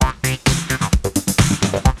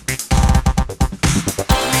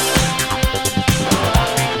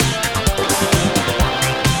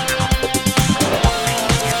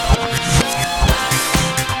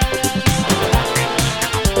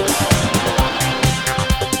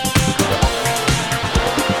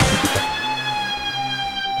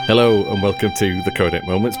Hello and welcome to the Codec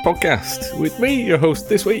Moments podcast with me, your host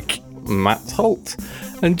this week, Matt Holt.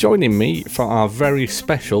 And joining me for our very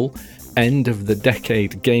special end of the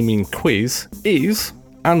decade gaming quiz is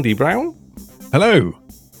Andy Brown. Hello.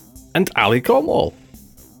 And Ali Cornwall.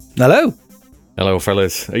 Hello. Hello,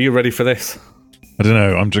 fellas. Are you ready for this? I don't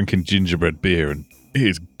know. I'm drinking gingerbread beer and it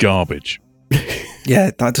is garbage.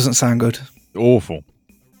 Yeah, that doesn't sound good. Awful.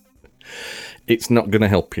 It's not going to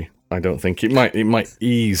help you. I don't think it might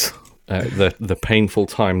ease the painful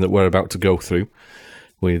time that we're about to go through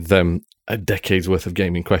with a decade's worth of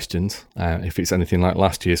gaming questions. If it's anything like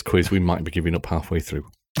last year's quiz, we might be giving up halfway through.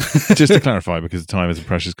 Just to clarify, because time is a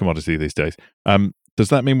precious commodity these days, does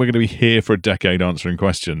that mean we're going to be here for a decade answering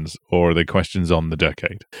questions, or are they questions on the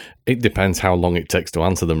decade? It depends how long it takes to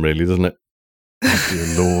answer them, really, doesn't it? Oh, dear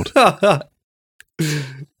Lord.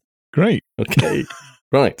 Great. Okay.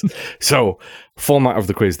 Right. So, format of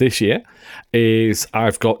the quiz this year is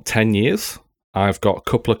I've got 10 years. I've got a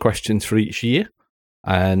couple of questions for each year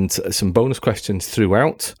and some bonus questions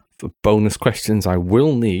throughout. For bonus questions, I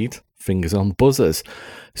will need fingers on buzzers.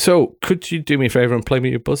 So, could you do me a favour and play me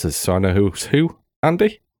your buzzers so I know who's who?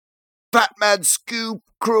 Andy? Batman Scoop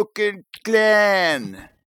Crooked Glen.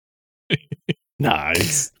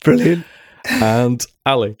 Nice. Brilliant. And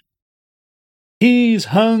Ali? He's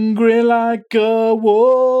hungry like a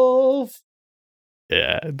wolf.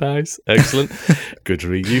 Yeah, nice. Excellent. Good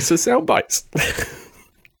reuse of sound bites.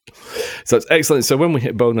 So it's excellent. So when we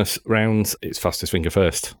hit bonus rounds, it's fastest finger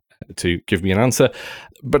first to give me an answer.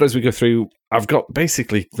 But as we go through, I've got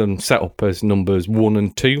basically them set up as numbers 1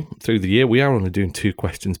 and 2 through the year. We are only doing 2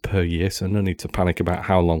 questions per year, so no need to panic about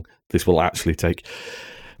how long this will actually take.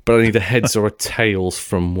 But I need a heads or a tails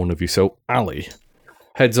from one of you. So Ali,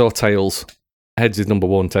 heads or tails? Heads is number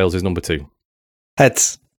 1, tails is number 2.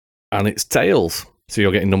 Heads. And it's tails. So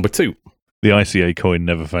you're getting number 2. The ICA coin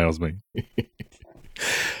never fails me.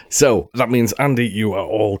 So that means, Andy, you are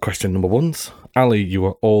all question number 1s. Ali, you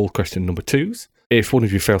are all question number 2s. If one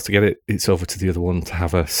of you fails to get it, it's over to the other one to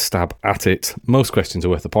have a stab at it. Most questions are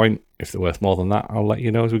worth a point. If they're worth more than that, I'll let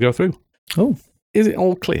you know as we go through. Oh. Is it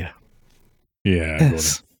all clear? Yeah.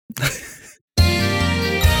 Yes.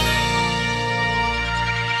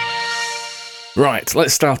 Right,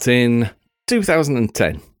 let's start in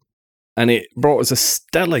 2010. And it brought us a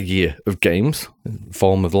stellar year of games in the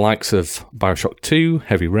form of the likes of Bioshock 2,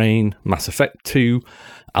 Heavy Rain, Mass Effect 2,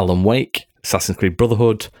 Alan Wake, Assassin's Creed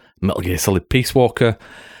Brotherhood, Metal Gear Solid Peace Walker.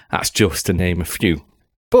 That's just to name a few.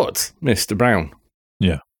 But, Mr. Brown.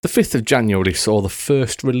 Yeah. The 5th of January saw the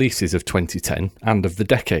first releases of 2010 and of the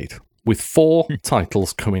decade, with 4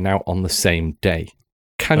 titles coming out on the same day.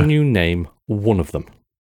 Can you name one of them?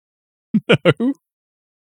 No.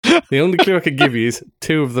 The only clue I could give you is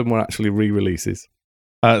 2 of them were actually re-releases.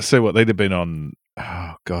 So what, they'd have been on...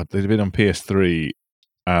 Oh, God. They'd have been on PS3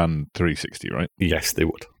 and 360, right? Yes, they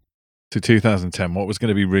would. To 2010. What was going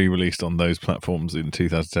to be re-released on those platforms in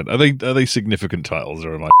 2010? Are they significant titles,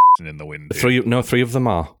 or am I in the wind here? 3 of them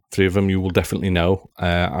are. 3 of them you will definitely know.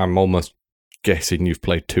 I'm almost guessing you've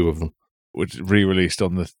played 2 of them. Was re-released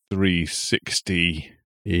on the 360...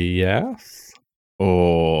 Yes.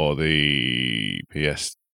 Or the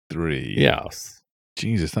PS3. Yes.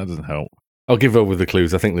 Jesus, that doesn't help. I'll give over the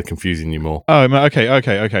clues. I think they're confusing you more. Oh, okay. What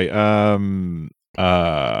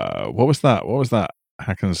was that?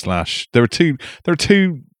 Hack and slash. There are two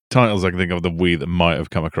titles I can think of the Wii that might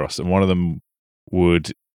have come across, and one of them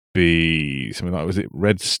would be something like, was it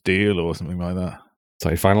Red Steel or something like that? Is that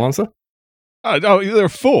your final answer? Oh, there are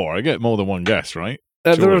 4. I get more than one guess, right?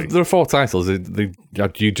 There are 4 titles.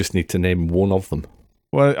 You just need to name one of them.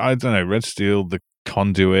 Well, I don't know. Red Steel, The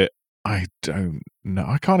Conduit. I don't know.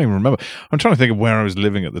 I can't even remember. I'm trying to think of where I was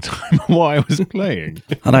living at the time and what I was playing.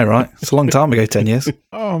 I know, right? It's a long time ago, 10 years.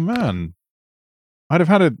 Oh man, I'd have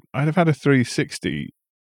had a 360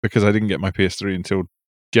 because I didn't get my PS3 until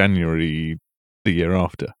January the year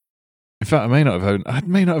after. In fact, I may not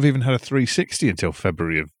have even had a 360 until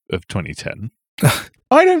February of 2010.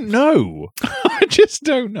 I don't know. I just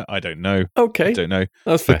don't know. I don't know. Okay. I don't know.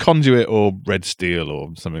 That's fair. The Conduit or Red Steel or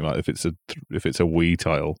something like that, if it's a Wii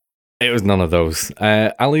title. It was none of those.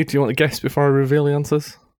 Ali, do you want to guess before I reveal the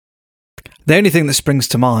answers? The only thing that springs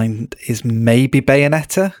to mind is maybe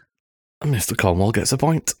Bayonetta. Mr. Cornwall gets a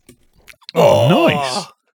point. Oh, nice.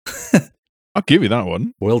 I'll give you that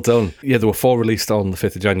one. Well done. Yeah, there were 4 released on the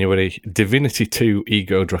 5th of January. Divinity 2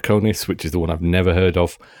 Ego Draconis, which is the one I've never heard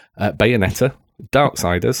of. Bayonetta,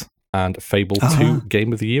 Darksiders, and Fable 2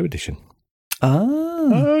 Game of the Year Edition.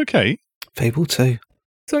 Ah. Okay. Fable 2.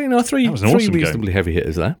 So, 3 awesome reasonably game. heavy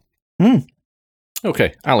hitters there. Mm.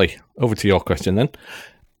 Okay, Ali, over to your question then.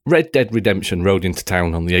 Red Dead Redemption rode into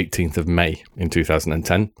town on the 18th of May in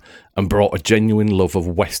 2010 and brought a genuine love of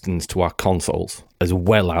westerns to our consoles, as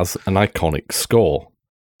well as an iconic score.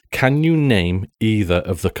 Can you name either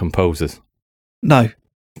of the composers? No.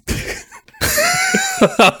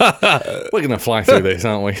 We're going to fly through this,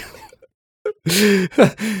 aren't we?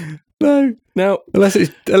 No. Unless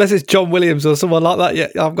it's John Williams or someone like that. Yeah,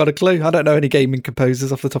 I've got a clue. I don't know any gaming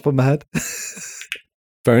composers off the top of my head.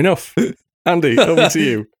 Fair enough. Andy, over to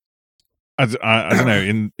you. I don't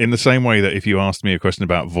know. In the same way that if you asked me a question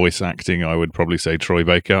about voice acting, I would probably say Troy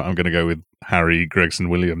Baker. I'm going to go with Harry Gregson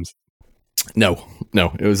Williams. No.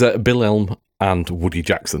 It was Bill Elm and Woody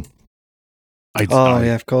Jackson. I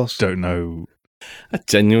yeah, of course. Don't know. I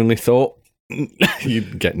genuinely thought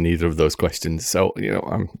you'd get neither of those questions. So,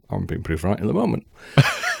 I'm being proved right at the moment.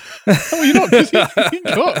 Oh, you're not, because you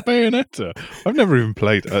got Bayonetta. I've never even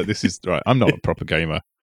played. This is right. I'm not a proper gamer.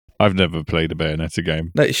 I've never played a Bayonetta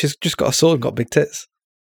game. No, she's just got a sword and got big tits.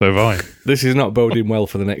 So have I. This is not boding well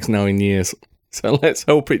for the next 9 years. So let's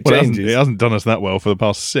hope it changes. It hasn't done us that well for the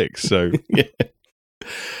past 6. So yeah.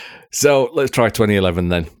 So let's try 2011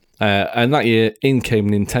 then. And that year, in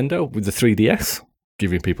came Nintendo with the 3DS,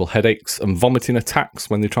 giving people headaches and vomiting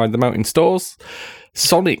attacks when they tried them out in stores.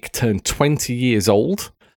 Sonic turned 20 years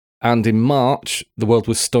old. And in March, the world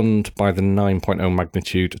was stunned by the 9.0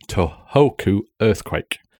 magnitude Tohoku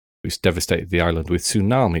earthquake, which devastated the island with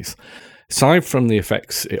tsunamis. Aside from the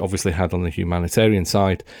effects it obviously had on the humanitarian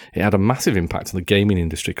side, it had a massive impact on the gaming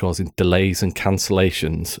industry, causing delays and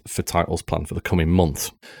cancellations for titles planned for the coming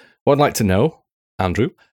months. What I'd like to know,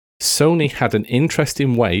 Andrew, Sony had an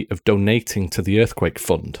interesting way of donating to the earthquake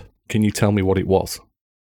fund. Can you tell me what it was?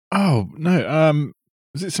 Oh, no.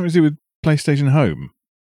 Was it something to do with PlayStation Home?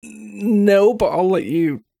 No, but I'll let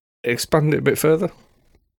you expand it a bit further.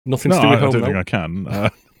 Nothing to do with home. I don't think I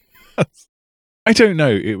can. I don't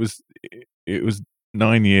know. It was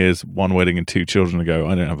 9 years, 1 wedding, and 2 children ago.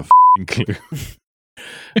 I don't have a clue.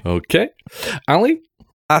 Okay, Ali.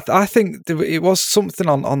 I think it was something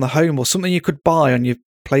on the home or something you could buy on your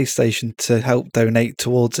PlayStation to help donate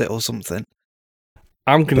towards it or something.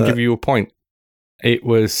 I'm going to give you a point. It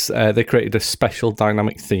was they created a special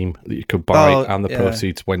dynamic theme that you could buy, and the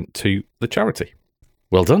proceeds went to the charity.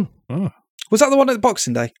 Well done. Oh. Was that the one at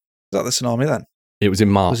Boxing Day? Was that the tsunami then? It was in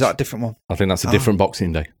March. Was that a different one? I think that's a different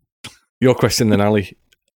Boxing Day. Your question then, Ali.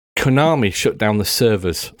 Konami shut down the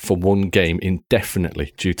servers for one game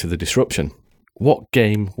indefinitely due to the disruption. What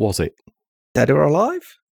game was it? Dead or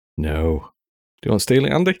Alive? No. Do you want to steal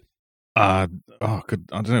it, Andy? I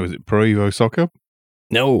don't know. Was it Pro Evo Soccer?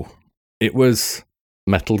 No. It was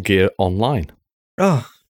Metal Gear Online. Oh.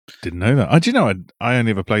 Didn't know that. Do you know, I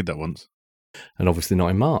only ever played that once. And obviously not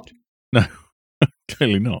in March. No,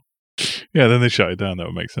 clearly not. Yeah, then they shut it down. That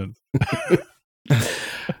would make sense.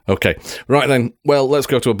 Okay, right then. Well, let's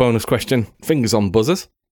go to a bonus question. Fingers on buzzers.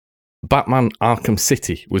 Batman Arkham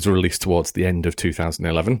City was released towards the end of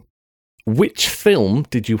 2011. Which film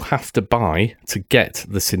did you have to buy to get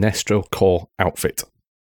the Sinestro Corps outfit?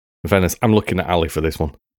 In fairness, I'm looking at Ali for this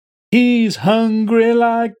one. He's hungry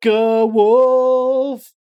like a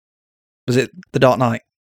wolf. Was it The Dark Knight?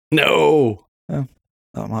 No. Oh,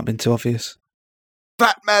 that might have been too obvious.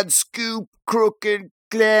 Batman Scoop Crooked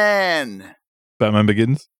Glen. Batman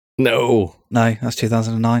Begins? No. No, that's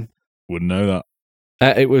 2009. Wouldn't know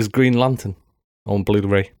that. It was Green Lantern on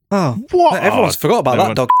Blu-ray. Oh, What? everyone's forgot about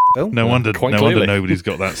that dog film. No wonder clearly. nobody's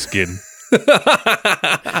got that skin.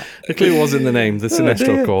 The clue was in the name, the Sinestro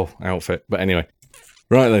dear. Corps outfit. But anyway.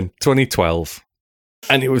 Right then, 2012.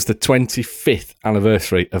 And it was the 25th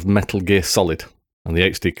anniversary of Metal Gear Solid. And the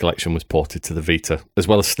HD collection was ported to the Vita, as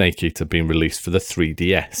well as Snake Eater being released for the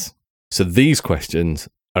 3DS. So these questions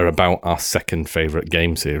are about our second favourite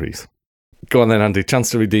game series. Go on then, Andy.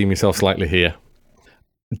 Chance to redeem yourself slightly here.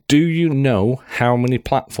 Do you know how many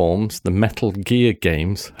platforms the Metal Gear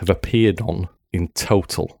games have appeared on in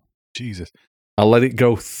total? Jesus. I'll let it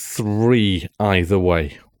go 3 either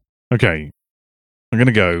way. Okay. I'm going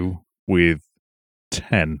to go with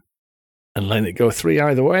 10. And letting it go 3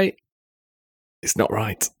 either way, it's not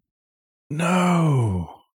right.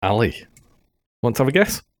 No. Ali, want to have a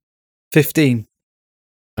guess? 15.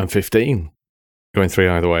 And 15, going 3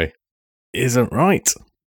 either way, isn't right.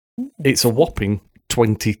 It's a whopping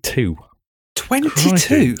 22.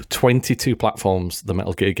 22? 22 platforms the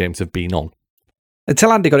Metal Gear games have been on.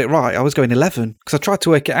 Until Andy got it right, I was going 11 because I tried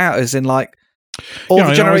to work it out as in like all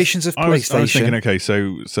the generations of PlayStation. I was thinking, okay,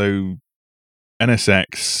 so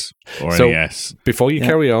NSX or So, NES. Before you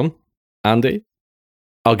carry on, Andy,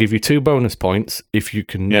 I'll give you 2 bonus points if you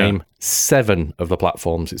can name 7 of the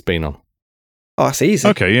platforms it's been on. Oh, that's easy.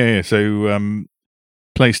 Okay, yeah. So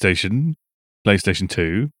PlayStation, PlayStation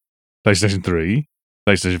 2, PlayStation 3,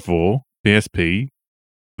 PlayStation 4, PSP,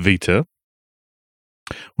 Vita.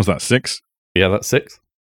 Was that 6? Yeah, that's 6.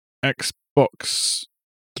 Xbox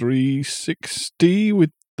 360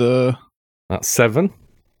 with the That's 7.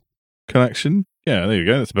 collection. Yeah, there you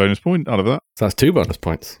go. That's a bonus point out of that. So that's 2 bonus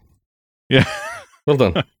points. Yeah. Well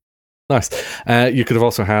done. Nice. You could have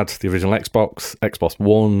also had the original Xbox, Xbox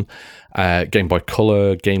One, Game Boy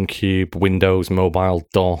Color, GameCube, Windows, Mobile,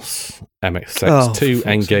 DOS, MSX2,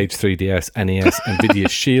 Engage, 3DS, NES, NVIDIA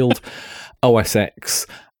Shield, OS X,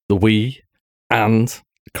 the Wii, and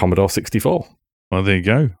Commodore 64. Well, there you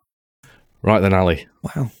go. Right then, Ali.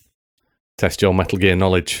 Wow. Test your Metal Gear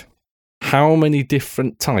knowledge. How many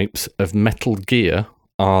different types of Metal Gear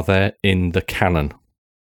are there in the canon?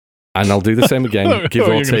 And I'll do the same again, give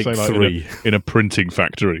or take 3. In a printing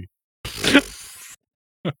factory.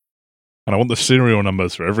 And I want the serial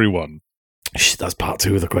numbers for everyone. Shh, that's part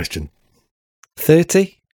 2 of the question.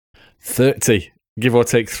 30? 30. Give or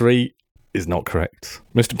take 3 is not correct.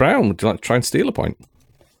 Mr. Brown, would you like to try and steal a point?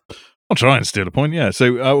 I'll try and steal a point, yeah.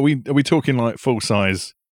 So are we talking like full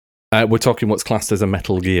size? We're talking what's classed as a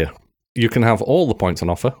Metal Gear. You can have all the points on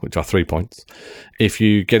offer, which are 3 points, if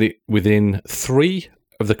you get it within 3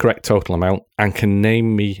 of the correct total amount and can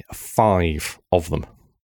name me 5 of them.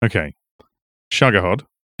 Okay. Sugarhod.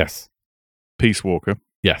 Yes. Peace Walker.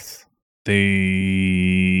 Yes.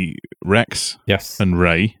 The Rex. Yes. And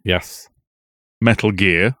Ray. Yes. Metal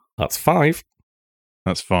Gear. That's 5.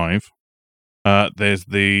 That's 5. There's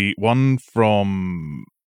the one from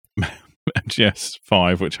MGS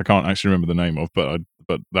 5, which I can't actually remember the name of, but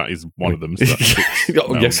that is one of them. So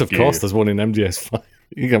yes, of course, there's one in MGS 5.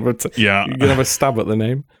 You can have a stab at the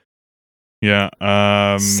name. Yeah.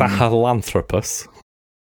 Sahelanthropus.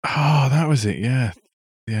 Oh, that was it. Yeah.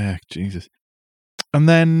 Yeah, Jesus. And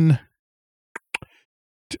then...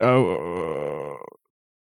 that's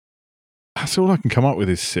all I can come up with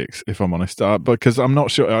is 6, if I'm honest. Because I'm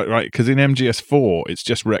not sure... right, because in MGS 4, it's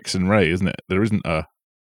just Rex and Ray, isn't it? There isn't a...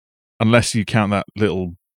 Unless you count that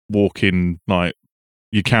little walk-in, like...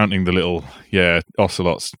 You're counting the little,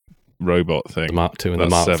 Ocelot's robot thing. The Mark II and That's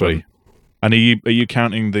the Mark 7. III. And are you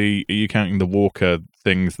counting the Walker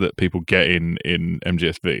things that people get in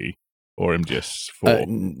MGSV or MGS4?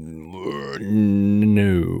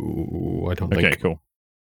 No, I don't think. Okay, cool.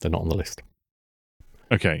 They're not on the list.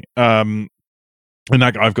 Okay. And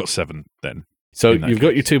I've got 7 then. So you've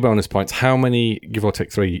got your 2 bonus points. How many, give or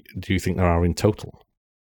take 3, do you think there are in total?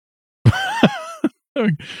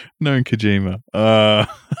 Knowing Kojima, I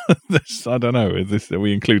don't know. Are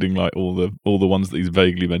we including like all the ones that he's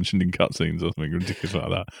vaguely mentioned in cutscenes or something ridiculous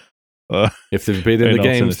like that? If they've been in the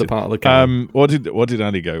games, the part of the canon. What did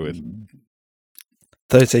Andy go with?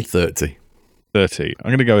 30. 30. 30. I'm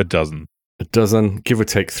going to go a dozen. A dozen, give or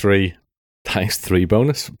take 3. That is 3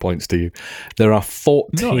 bonus points to you. There are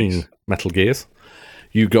 14 Metal Gears.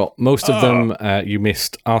 You got most of them. You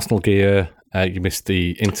missed Arsenal Gear. You missed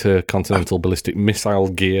the Intercontinental Ballistic Missile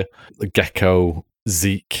Gear, the Gecko,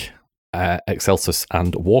 Zeke, Excelsus,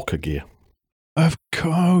 and Walker Gear. Of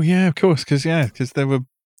course, because there were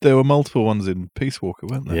multiple ones in Peace Walker,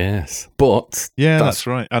 weren't there? Yes, but that's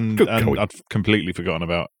right. And I'd completely forgotten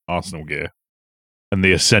about Arsenal Gear and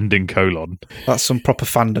the Ascending Colon. That's some proper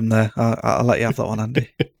fandom there. I'll let you have that one, Andy.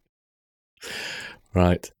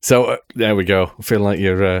 Right. So there we go. I feel like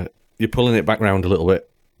you're pulling it back round a little bit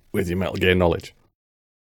with your Metal Gear knowledge.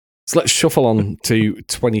 So let's shuffle on to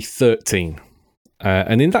 2013.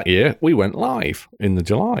 And in that year, we went live in the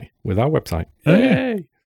July with our website. Hey!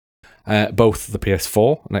 Both the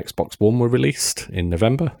PS4 and Xbox One were released in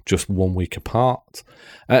November, just 1 week apart.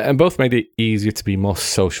 And both made it easier to be more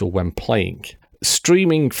social when playing.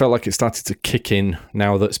 Streaming felt like it started to kick in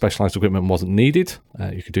now that specialised equipment wasn't needed.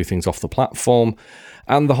 You could do things off the platform.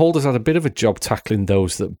 And the holders had a bit of a job tackling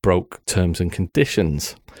those that broke terms and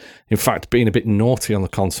conditions. In fact, being a bit naughty on the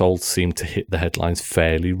console seemed to hit the headlines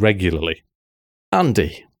fairly regularly.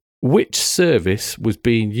 Andy, which service was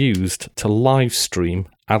being used to live stream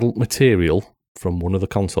adult material from one of the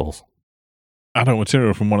consoles? Adult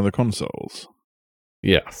material from one of the consoles?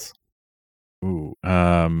 Yes. Ooh.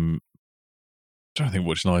 I'm trying to think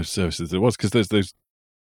which live services there was, because there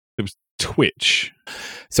was Twitch.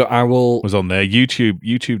 So I was on there.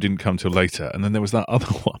 YouTube didn't come till later, and then there was that other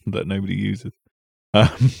one that nobody uses.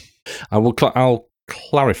 I'll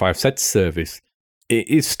clarify. I've said service. It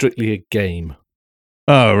is strictly a game.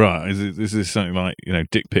 Oh right, is this something like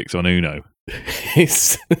dick pics on Uno?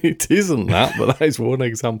 It isn't that, but that is one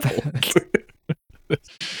example.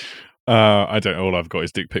 I don't know. All I've got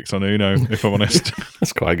is dick pics on Uno, if I'm honest.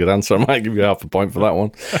 That's quite a good answer. I might give you half a point for that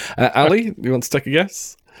one. Ali, you want to take a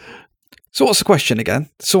guess? So what's the question again?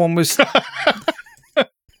 Someone was...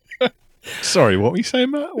 Sorry, what were you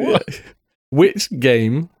saying, Matt? What? Which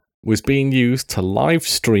game was being used to live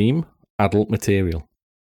stream adult material?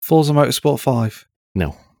 Forza Motorsport 5.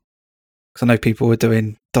 No. Because I know people were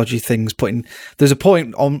doing dodgy things, there's a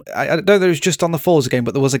point on... I don't know if it was just on the Forza game,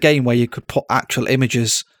 but there was a game where you could put actual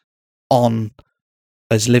images on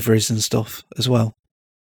as liveries and stuff as well.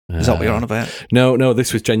 Is that what you're on about? No,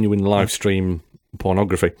 this was genuine live stream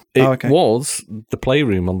pornography. It was the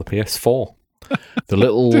Playroom on the PS4. The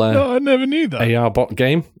little I never knew that. AR bot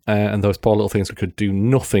game, and those poor little things that could do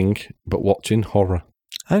nothing but watching horror.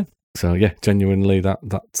 Oh. So, yeah, genuinely that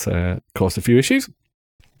caused a few issues.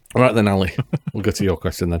 All right then, Ali, we'll go to your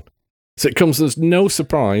question then. So it comes as no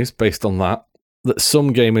surprise, based on that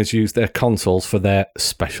some gamers use their consoles for their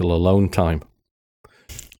special alone time.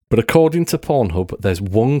 But according to Pornhub, there's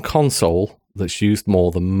one console that's used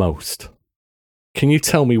more than most. Can you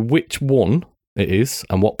tell me which one it is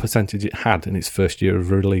and what percentage it had in its first year of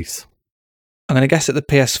release? I'm going to guess at the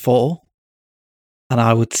PS4, and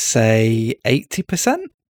I would say 80%.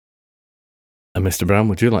 And Mr. Brown,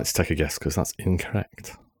 would you like to take a guess? Because that's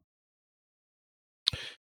incorrect.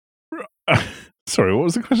 Sorry, what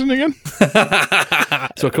was the question again?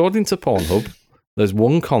 So according to Pornhub, there's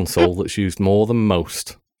one console that's used more than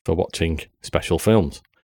most for watching special films.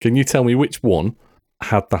 Can you tell me which one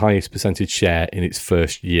had the highest percentage share in its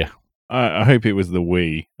first year? I hope it was the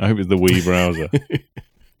Wii. I hope it was the Wii browser.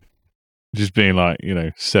 Just being like,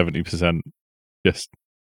 70% just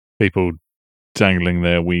people dangling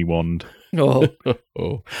their Wii wand. Oh.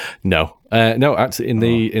 No. No, actually,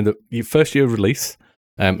 in the first year of release,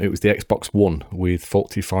 it was the Xbox One with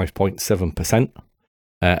 45.7%,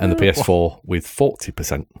 and the PS4 with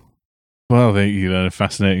 40%. Well, you learn a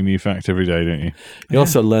fascinating new fact every day, don't you? You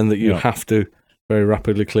also learn that you have to very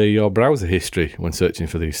rapidly clear your browser history when searching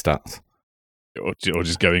for these stats. Or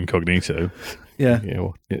just go incognito. Yeah.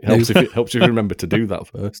 Well, it helps if you remember to do that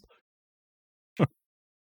first.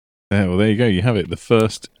 Yeah, well, there you go. You have it. The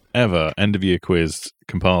first ever end-of-year quiz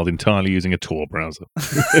compiled entirely using a Tor browser.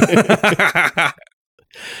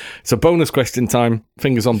 So bonus question time.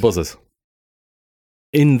 Fingers on buzzers.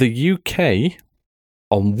 In the UK,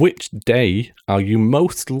 on which day are you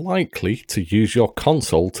most likely to use your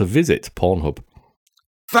console to visit Pornhub?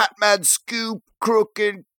 Fat Mad Scoop,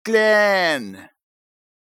 Crooked Glen.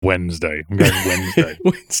 Wednesday. I'm going Wednesday.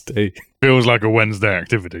 Wednesday. Feels like a Wednesday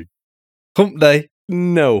activity. Hump day.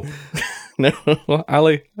 No. No.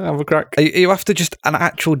 Ali, have a crack. Are you after just an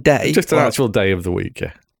actual day? Just an actual day of the week,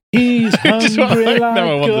 yeah. He's hungry like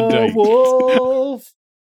I want the a date. wolf.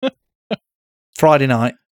 Friday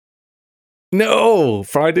night. No,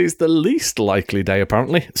 Friday's the least likely day,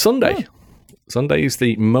 apparently. Sunday. Sunday is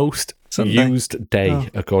the most used day,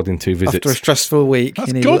 according to visits. After a stressful week, That's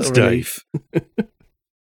you need God's a little day. relief.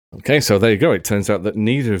 Okay, so there you go. It turns out that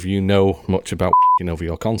neither of you know much about over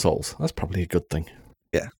your consoles. That's probably a good thing.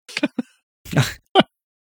 Yeah.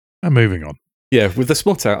 And moving on. Yeah, with the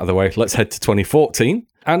smut out of the way, let's head to 2014.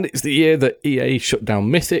 And it's the year that EA shut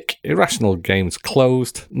down Mythic, Irrational Games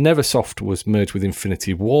closed, Neversoft was merged with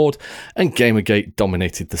Infinity Ward, and Gamergate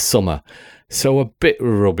dominated the summer. So a bit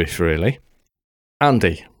rubbish, really.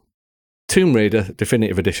 Andy, Tomb Raider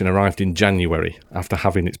Definitive Edition arrived in January after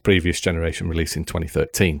having its previous generation release in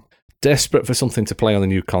 2013. Desperate for something to play on the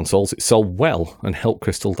new consoles, it sold well and helped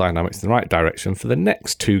Crystal Dynamics in the right direction for the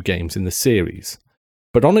next two games in the series.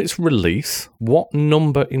 But on its release, what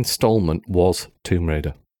number installment was Tomb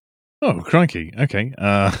Raider? Oh, crikey. Okay.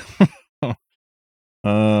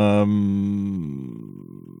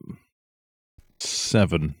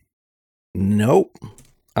 7. Nope.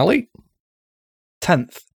 Ali?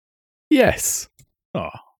 10th. Yes. Oh,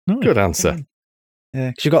 nice. Good answer. Yeah,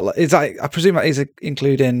 because you got. Is that? I presume that is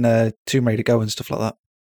including Tomb Raider Go and stuff like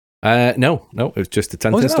that. No, it was just the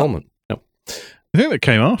 10th Was it installment. No. I think that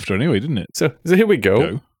came after anyway, didn't it? So here we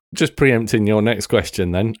go. Just preempting your next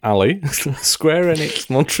question then, Ali. Square Enix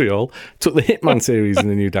Montreal took the Hitman series in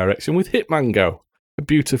a new direction with Hitman Go, a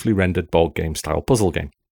beautifully rendered board game style puzzle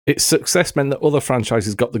game. Its success meant that other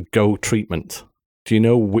franchises got the Go treatment. Do you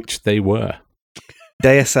know which they were?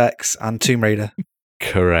 Deus Ex and Tomb Raider.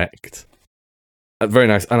 Correct. Very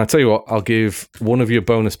nice. And I tell you what, I'll give one of you a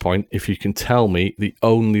bonus point if you can tell me the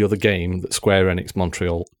only other game that Square Enix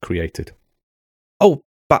Montreal created. Oh,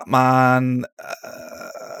 Batman.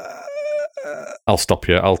 I'll stop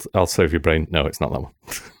you. I'll save your brain. No, it's not that one.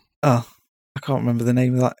 Oh, I can't remember the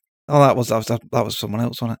name of that. Oh, that was someone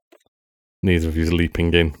else, wasn't it? Neither of you's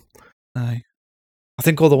leaping in. No. I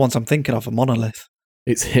think all the ones I'm thinking of are Monolith.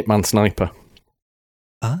 It's Hitman Sniper.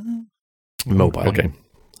 Ah. Mobile Okay. game.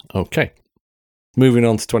 Okay. Moving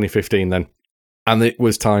on to 2015 then. And it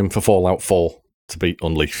was time for Fallout 4 to be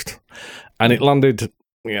unleashed. And it landed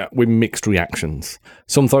with mixed reactions.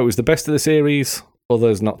 Some thought it was the best of the series,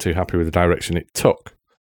 others not too happy with the direction it took.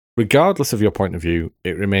 Regardless of your point of view,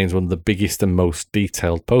 it remains one of the biggest and most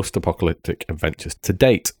detailed post-apocalyptic adventures to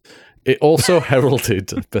date. It also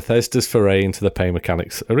heralded Bethesda's foray into the pay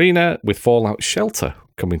mechanics arena, with Fallout Shelter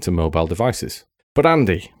coming to mobile devices. But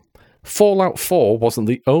Andy, Fallout 4 wasn't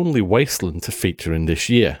the only wasteland to feature in this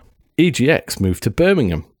year. EGX moved to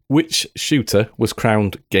Birmingham. Which shooter was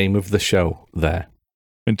crowned Game of the Show there?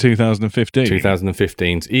 In 2015.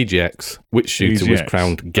 2015's EGX. Which shooter was EGX.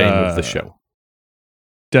 crowned Game of the Show?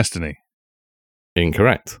 Destiny.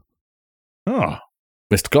 Incorrect. Oh.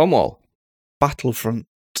 Mr. Cornwall Battlefront.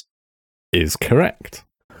 is correct.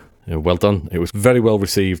 Well done. It was very well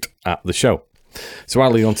received at the show. So,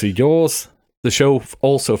 Ali, on to yours. The show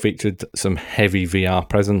also featured some heavy VR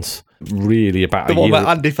presence. Really about The a one year. where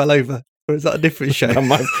Andy fell over. Or is that a different show?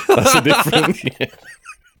 That's a different.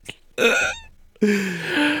 Yeah.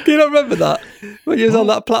 Can you not remember that? When you was on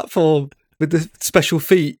that platform with the special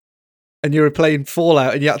feet and you were playing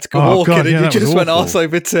Fallout and you had to come Oh, walking God, and yeah, you that just was went awful. arse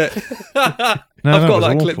over tit. No, I've that got was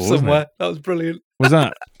that clip awful, wasn't somewhere. it? That was brilliant. Was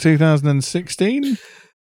that 2016?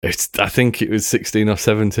 I think it was 16 or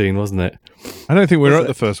 17, wasn't it? I don't think we were Was at it?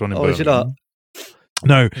 the first one in Oh, is it not? Birmingham.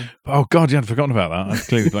 No. Oh, God, yeah, I'd forgotten about that. I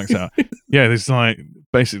clearly blanked out. Yeah, there's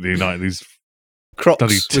basically these Crocs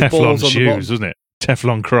bloody with balls Teflon on the shoes, bottom. wasn't it?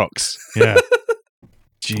 Teflon Crocs. Yeah.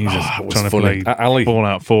 Jesus, Oh, that was trying funny. to play Ali,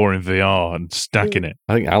 Fallout 4 in VR and stacking it.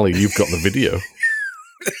 I think, Ali, you've got the video.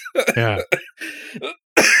 Yeah.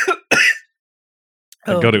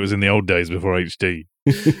 Thank God it was in the old days before HD.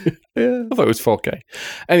 Yeah. I thought it was 4K.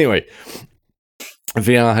 Anyway,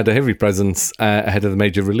 VR had a heavy presence ahead of the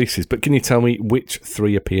major releases, but can you tell me which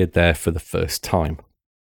three appeared there for the first time?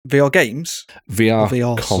 VR games? VR, Or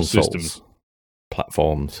VR consoles, systems.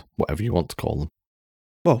 platforms, whatever you want to call them.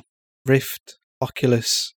 Rift,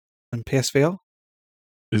 Oculus, and PSVR?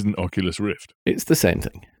 Isn't Oculus Rift? It's the same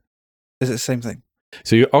thing. Is it the same thing?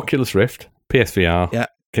 So your Oculus Rift, PSVR. Yeah.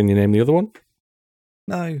 Can you name the other one?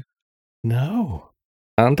 No. No.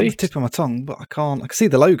 On Andy? the tip of my tongue, but I can't. I can see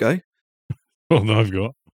the logo. Well, I've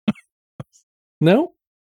got. No?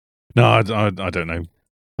 No, I don't know.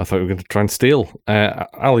 I thought we were going to try and steal.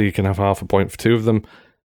 Ali, you can have half a point for two of them.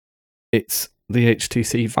 It's the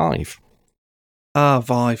HTC Vive. Ah,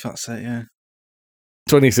 Vive, that's it, yeah.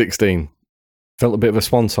 2016. Felt a bit of a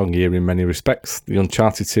swan song year in many respects. The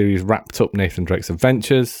Uncharted series wrapped up Nathan Drake's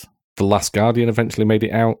adventures. The Last Guardian eventually made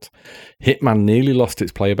it out. Hitman nearly lost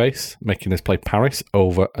its player base, making us play Paris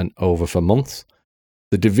over and over for months.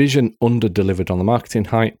 The Division under-delivered on the marketing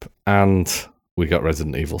hype, and we got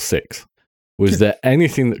Resident Evil 6. Was there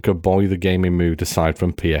anything that could buoy the gaming mood aside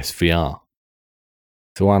from PSVR?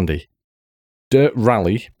 So, Andy, Dirt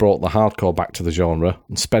Rally brought the hardcore back to the genre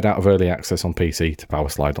and sped out of early access on PC to power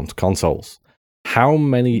slide onto consoles. How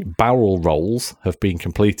many barrel rolls have been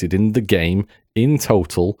completed in the game in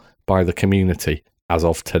total by the community as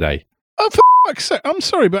of today? Oh, for fuck's sake, I'm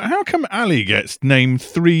sorry, but how come Ali gets named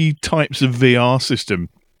 3 types of VR system?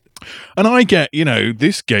 And I get,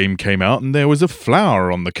 this game came out and there was a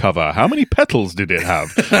flower on the cover. How many petals did it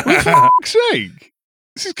have? Well, for fuck's sake.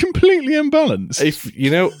 This is completely imbalanced.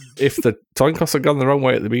 If the time costs had gone the wrong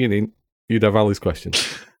way at the beginning, you'd have Ali's question.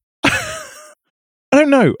 I don't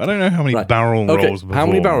know. I don't know how many Right. barrel Okay, rolls were how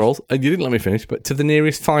many performed. barrels? You didn't let me finish, but to the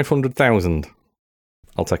nearest 500,000.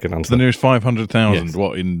 I'll take an To answer. the nearest 500,000.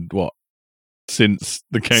 Yes. Since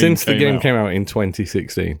the game Since the game out? came out in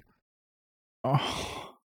 2016. Oh.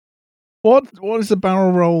 What is the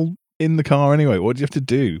barrel roll in the car anyway? What do you have to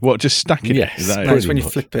do? What, just stack it? Yes. Is that No, it? it's when you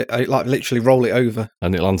much. flip it, like literally roll it over.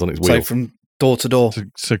 And it lands on its So wheel. from door to door.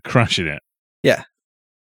 So crashing it? Yeah.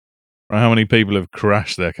 Right, how many people have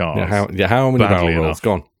crashed their cars? How many Badly barrel rolls? enough.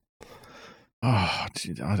 Go on. Oh,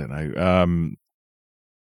 gee, I don't know.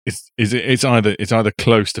 It's either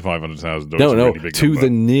close to 500,000 or it's a really big to number. the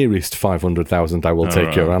nearest 500,000, I will take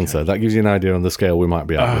right, your okay. answer. That gives you an idea on the scale we might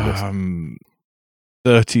be at with this.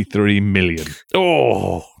 33 million.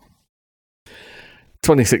 Oh!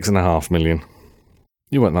 26.5 million.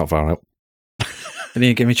 You weren't that far out. And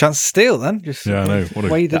you give me a chance to steal then. Just Yeah, I know. What a-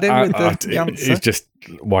 waded in with the answer. He's just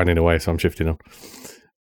whining away, so I'm shifting on.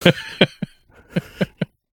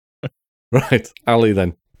 Right, Ali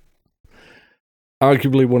then.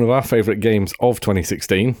 Arguably one of our favourite games of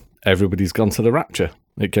 2016, Everybody's Gone to the Rapture.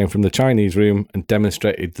 It came from the Chinese room and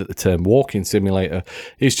demonstrated that the term walking simulator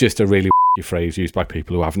is just a really phrase used by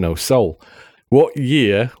people who have no soul. What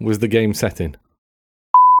year was the game set in?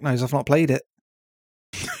 knows? I've not played it.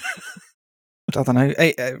 I don't know.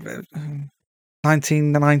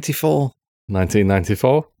 1994.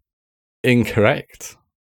 1994? Incorrect.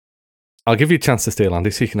 I'll give you a chance to steal,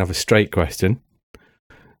 Andy, so you can have a straight question.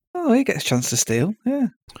 Oh, he gets a chance to steal. Yeah.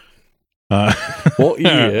 What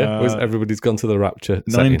year was Everybody's Gone to the Rapture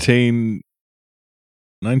set in?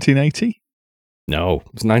 1980? No,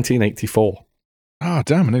 it was 1984. Oh,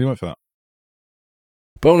 damn, I nearly went for that.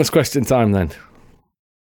 Bonus question time then.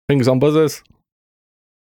 Fingers on buzzers.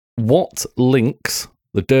 What links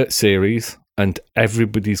the Dirt series and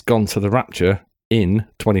Everybody's Gone to the Rapture in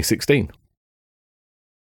 2016?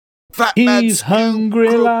 Fat Man He's Scoop, hungry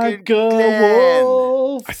Crook like and a Clan.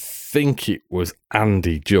 wolf. I think it was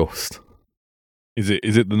Andy Just. Is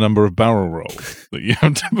it the number of barrel rolls that you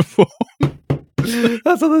have done before?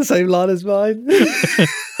 That's on the same line as mine.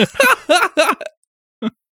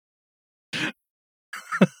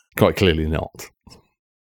 Quite clearly not.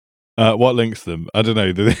 What links them? I don't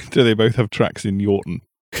know. Do they both have tracks in Yorton?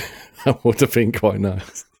 That would have been quite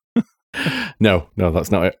nice. No,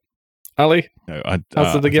 that's not it. Ali, No, answer the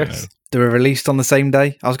I don't guess. know. They were released on the same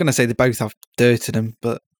day. I was going to say they both have dirt in them,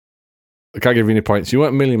 but I can't give you any points. You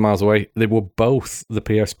weren't a million miles away. They were both the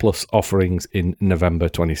PS Plus offerings in November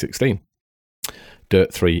 2016.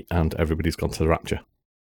 Dirt 3 and Everybody's Gone to the Rapture.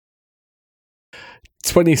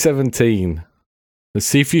 2017. Let's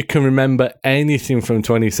see if you can remember anything from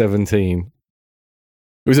 2017.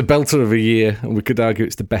 It was a belter of a year, and we could argue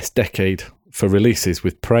it's the best decade for releases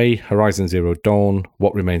with Prey, Horizon Zero Dawn,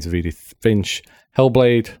 What Remains of Edith Finch,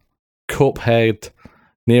 Hellblade, Cuphead,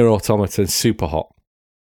 Nier Automata, and Superhot.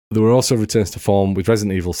 There were also returns to form with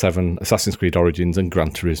Resident Evil 7, Assassin's Creed Origins, and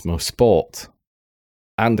Gran Turismo Sport.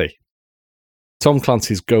 Andy. Tom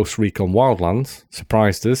Clancy's Ghost Recon Wildlands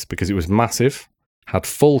surprised us because it was massive, had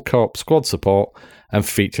full co-op squad support, and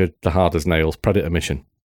featured the hard as nails Predator mission.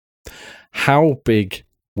 How big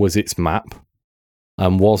was its map,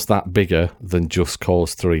 and was that bigger than Just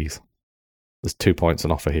Cause 3's? There's 2 points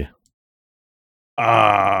on offer here.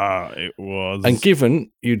 It was. And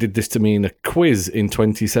given you did this to me in a quiz in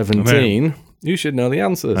 2017, you should know the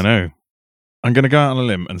answers. I know. I'm going to go out on a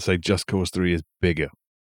limb and say Just Cause 3 is bigger.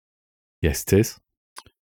 Yes, it is.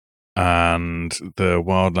 And the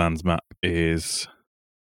Wildlands map is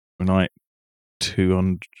like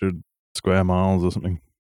 200 square miles or something.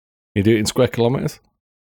 You do it in square kilometres?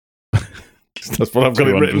 That's what I've got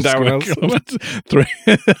it written down as. 3.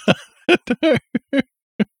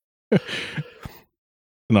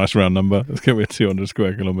 Nice round number. Let's go with 200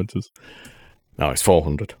 square kilometres. No, it's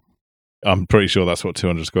 400. I'm pretty sure that's what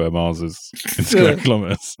 200 square miles is in square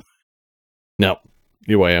kilometres. No,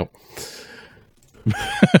 you're way out.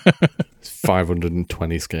 It's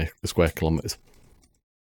 520 square kilometres.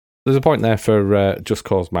 There's a point there for Just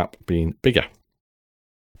Cause map being bigger.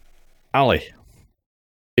 Ali.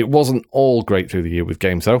 It wasn't all great through the year with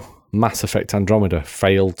games, though. Mass Effect Andromeda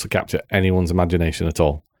failed to capture anyone's imagination at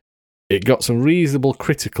all. It got some reasonable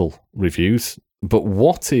critical reviews, but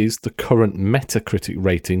what is the current Metacritic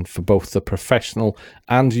rating for both the professional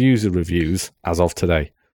and user reviews as of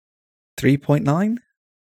today? 3.9? Is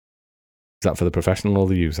that for the professional or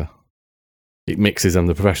the user? It mixes them.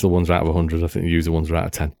 The professional ones are out of 100. I think the user ones are out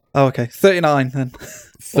of 10. Oh, okay. 39 then.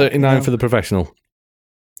 39 for the professional.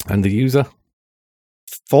 And the user?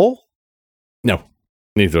 4? No,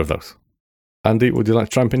 neither of those. Andy, would you like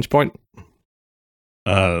to try and pinch point?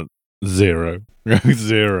 0. 0.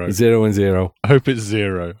 0 and 0. I hope it's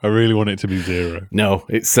 0. I really want it to be 0. No,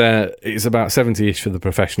 it's about 70-ish for the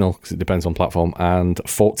professional, because it depends on platform, and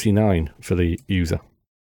 49 for the user.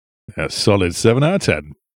 Yeah, solid 7 out of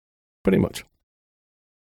 10. Pretty much.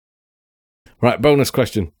 Right, bonus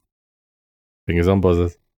question. Fingers on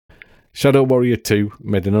buzzers. Shadow Warrior 2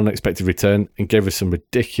 made an unexpected return and gave us some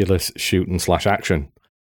ridiculous shooting/action.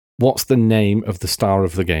 What's the name of the star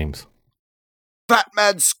of the games? Fat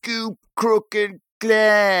Man Scoop, Crook and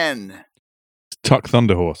Clan. Tuck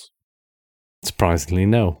Thunderhorse. Surprisingly,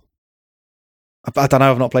 no. I don't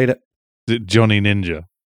know. I've not played it. Is it Johnny Ninja?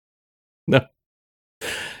 No.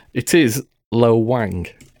 It is Lo Wang.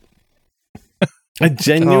 I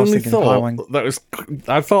genuinely thought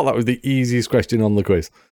I thought that was the easiest question on the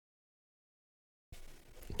quiz.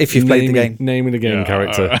 If you've played the game. Naming a game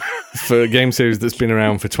character for a game series that's been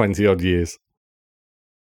around for 20 odd years.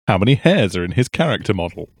 How many hairs are in his character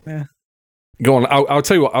model? Yeah. Go on, I'll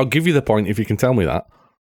tell you what, I'll give you the point if you can tell me that.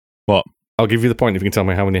 What? I'll give you the point if you can tell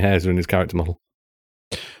me how many hairs are in his character model.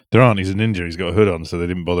 There aren't. He's a ninja. He's got a hood on, so they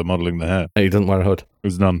didn't bother modelling the hair. He doesn't wear a hood.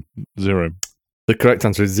 There's none. 0. The correct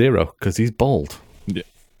answer is 0, because he's bald.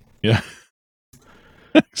 Yeah.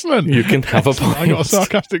 Excellent. You can have a point. I got a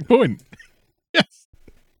sarcastic point. Yes.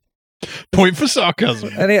 Point for sarcasm.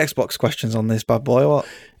 Any Xbox questions on this bad boy? What?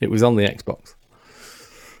 It was on the Xbox.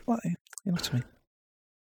 What? You know what I mean?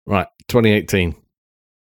 Right, 2018.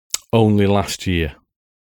 Only last year.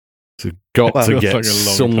 So got Well, to feels get like a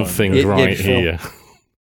long time. something Yeah, right before. here.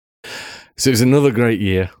 So it was another great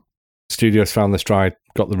year. Studios found their stride,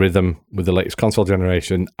 got the rhythm with the latest console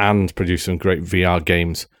generation, and produced some great VR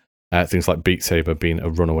games. Things like Beat Saber being a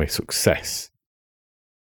runaway success.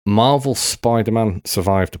 Marvel's Spider-Man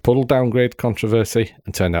survived a puddle downgrade controversy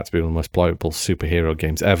and turned out to be one of the most playable superhero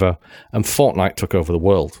games ever. And Fortnite took over the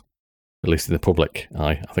world, at least in the public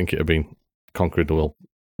eye. I think it had been conquered the world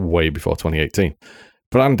way before 2018.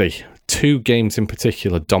 But Andy, 2 games in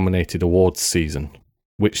particular dominated awards season.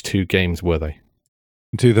 Which 2 games were they?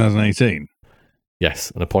 In 2018.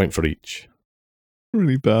 Yes, and a point for each.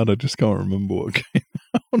 Really bad. I just can't remember what came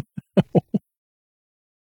out now.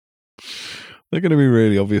 They're going to be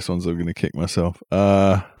really obvious ones. I'm going to kick myself.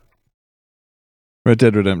 Red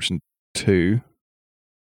Dead Redemption 2.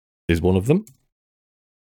 Is one of them?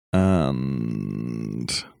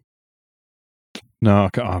 And no, I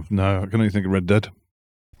can't even think of Red Dead.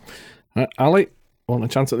 Ali, want a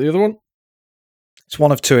chance at the other one? It's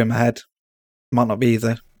one of 2 in my head. Might not be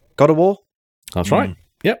either. God of War? That's right.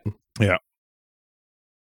 Yep. Yeah.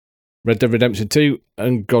 Red Dead Redemption 2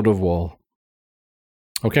 and God of War.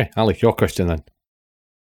 Okay, Ali, your question then.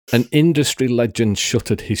 An industry legend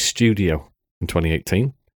shuttered his studio in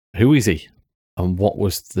 2018. Who is he? And what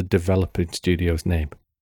was the developing studio's name?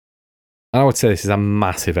 I would say this is a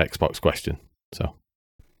massive Xbox question. So,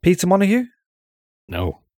 Peter Montague?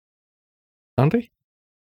 no. Andy?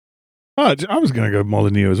 Oh, I was going to go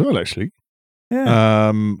Molyneux as well, actually.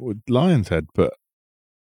 Yeah. With Lion's Head, but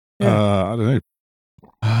I don't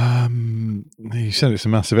know. You said it's a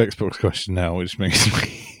massive Xbox question now, which makes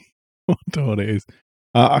me wonder what it is.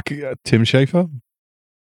 Tim Schafer?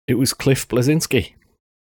 It was Cliff Blazinski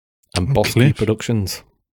and Boss Key Cliff? Productions,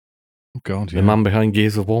 Oh, God, the man behind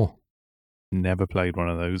Gears of War. Never played one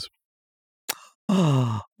of those.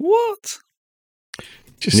 What?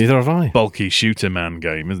 Just Neither have I. bulky shooter man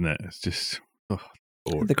game, isn't it? It's just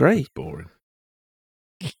boring. They're great. It's boring.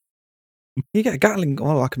 You get a Gatling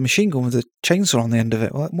or like a machine gun with a chainsaw on the end of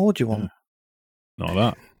it. What more do you want?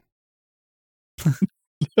 Not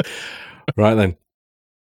that. Right then.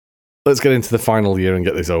 Let's get into the final year and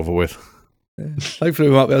get this over with. Hopefully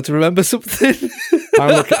we might be able to remember something.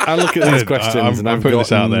 I look at these questions and I'm I've putting got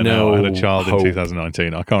this out there now. no I had a child hope. in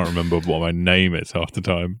 2019. I can't remember what my name is half the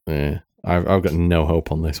time. Yeah, I've got no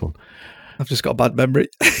hope on this one. I've just got a bad memory.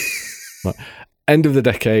 End of the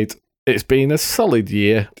decade. It's been a solid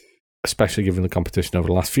year, especially given the competition over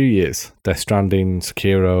the last few years. Death Stranding,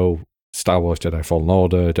 Sekiro, Star Wars Jedi Fallen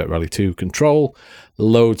Order, Dirt Rally 2, Control.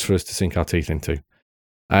 Loads for us to sink our teeth into.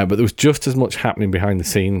 But there was just as much happening behind the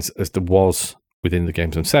scenes as there was within the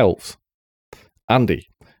games themselves. Andy,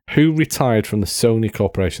 who retired from the Sony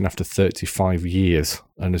Corporation after 35 years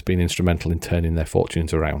and has been instrumental in turning their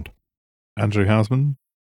fortunes around? Andrew Houseman?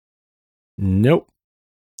 Nope.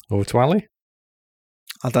 Over to Ali?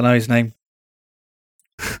 I don't know his name.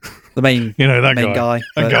 The main You know, that main guy. guy.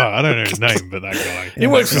 That but- guy. I don't know his name, but that guy. He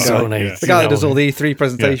works for That guy, Sony. yeah. The guy that does You know. all the E3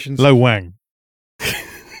 presentations. Lo Wang.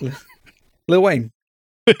 Lil Wayne.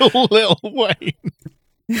 Lil Wayne.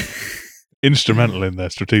 Instrumental in their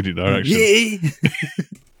strategic direction.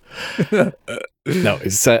 Yeah. No,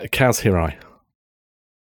 it's Kaz Hirai.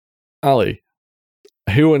 Ali,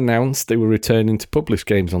 who announced they were returning to publish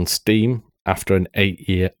games on Steam after an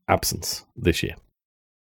 8-year absence this year?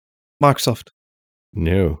 Microsoft.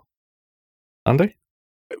 No. Andy?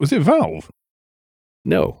 Was it Valve?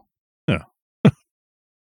 No. No.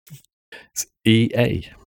 It's EA.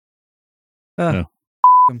 I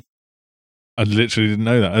literally didn't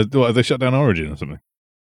know that. What, have they shut down Origin or something?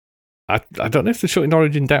 I don't know if they're shutting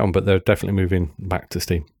Origin down, but they're definitely moving back to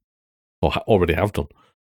Steam. Or already have done.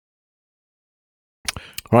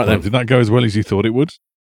 Right then. Did that go as well as you thought it would?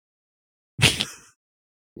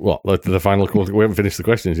 What? The final quarter? We haven't finished the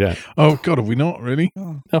questions yet. Oh, God, have we not really?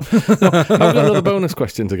 No, I've got another bonus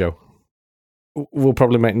question to go. Will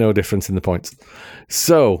probably make no difference in the points.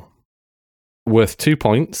 So, worth 2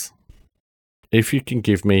 points if you can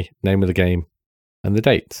give me name of the game and the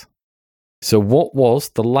date. So, what was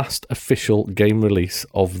the last official game release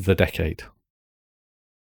of the decade?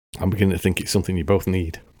 I'm beginning to think it's something you both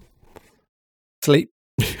need. Sleep.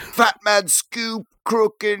 Fat Mad Scoop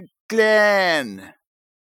Crooked Clan.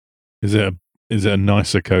 Is it a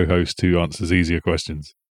nicer co-host who answers easier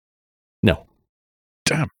questions? No.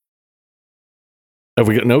 Damn. Have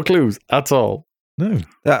we got no clues at all? No.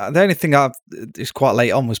 The only thing is quite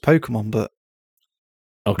late on was Pokemon, but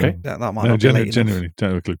Okay. that might No, not be late enough. genuinely, don't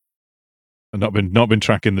have a clue. I've not been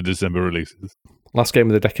tracking the December releases. Last game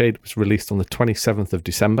of the decade was released on the 27th of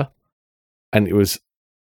December, and it was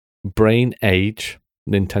Brain Age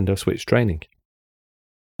Nintendo Switch Training.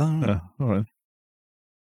 Oh. All right.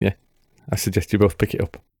 I suggest you both pick it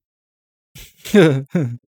up. Well,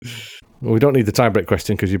 we don't need the tiebreak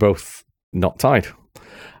question because you're both not tied.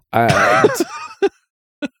 And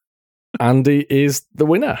Andy is the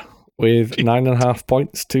winner with 9.5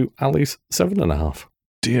 points to Ali's 7.5.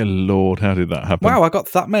 Dear Lord, how did that happen? Wow, I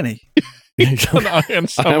got that many. And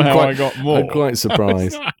somehow I got more. I'm quite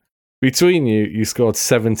surprised. Between you, you scored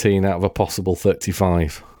 17 out of a possible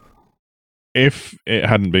 35. If it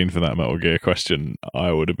hadn't been for that Metal Gear question,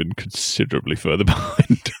 I would have been considerably further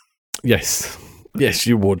behind. Yes. Yes,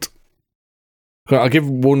 you would. I'll give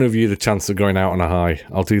one of you the chance of going out on a high.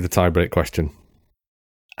 I'll do the tiebreak question.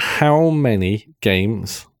 How many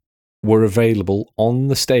games were available on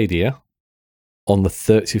the Stadia on the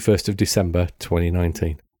 31st of December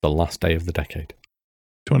 2019, the last day of the decade?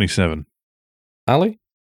 27. Ali?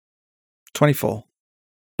 24.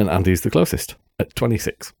 And Andy's the closest at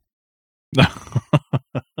 26.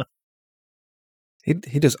 He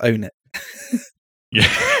does own it. Yeah.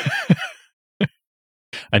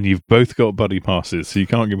 And you've both got buddy passes, so you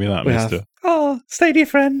can't give me that, We mister. have. Oh, Stadia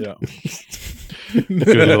friend. Yeah.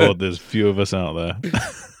 Good Lord, there's a few of us out there.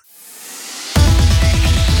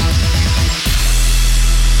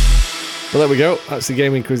 Well, there we go. That's the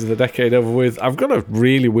gaming quiz of the decade over with. I've got a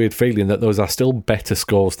really weird feeling that those are still better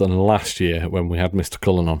scores than last year when we had Mr.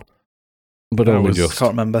 Cullen on. But That only was- just.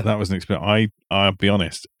 Can't remember. That was an experience. I'll be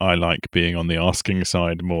honest, I like being on the asking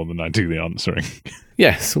side more than I do the answering.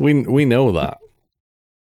 Yes, we know that.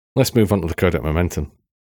 Let's move on to the Codec Momentum.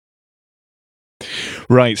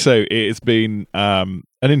 Right, so it's been an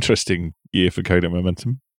interesting year for Codec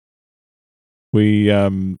Momentum.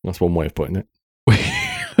 That's one way of putting it.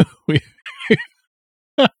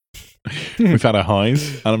 We've had our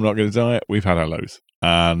highs, and I'm not going to deny it. We've had our lows,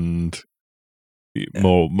 and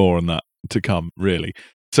more on that to come. Really.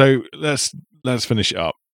 So let's finish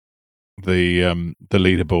up the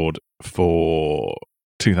leaderboard for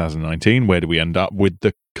 2019. Where do we end up with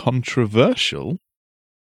the controversial?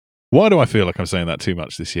 Why do I feel like I'm saying that too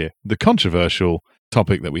much this year? The controversial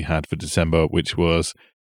topic that we had for December, which was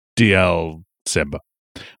DL December,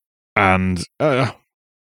 and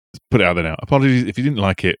put it out there now. Apologies if you didn't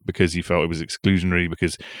like it because you felt it was exclusionary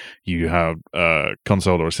because you have a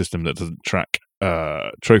console or a system that doesn't track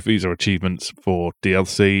trophies or achievements for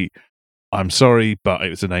DLC. I'm sorry, but it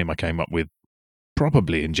was a name I came up with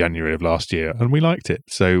probably in January of last year, and we liked it,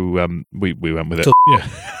 so we went with it. Yeah,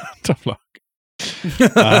 tough luck.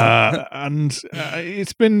 And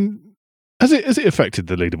it's been has it affected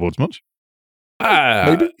the leaderboards much?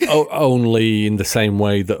 Only in the same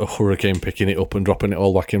way that a hurricane picking it up and dropping it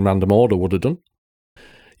all back in random order would have done.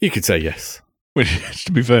 You could say yes. Which,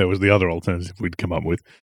 to be fair, was the other alternative we'd come up with.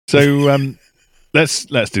 So let's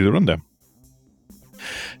do the rundown.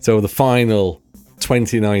 So the final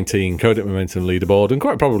 2019 Codec Momentum leaderboard, and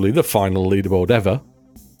quite probably the final leaderboard ever,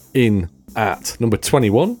 in at number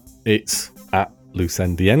 21, it's at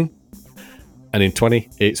Lucendien, and in 20,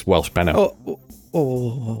 it's Welsh Benno.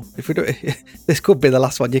 If we do it, this could be the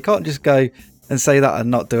last one. You can't just go and say that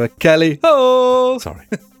and not do a Kelly. Oh, Sorry.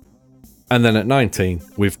 And then at 19,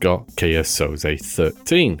 we've got Kia Soze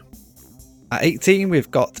 13. At 18, we've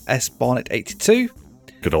got S Barnett 82,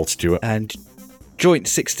 Good old Stuart. and joint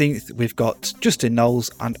 16th, we've got Justin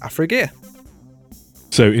Knowles and Afrogear.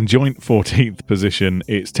 So in joint 14th position,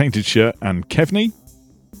 it's Tainted Shirt and Kevney.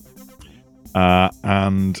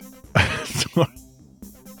 And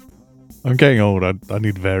I'm getting old. I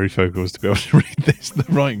need varifocals to be able to read this. The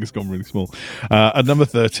writing's gone really small. At number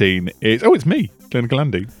 13, it's me, Clinical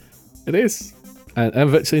Andy. It is. And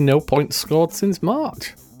virtually no points scored since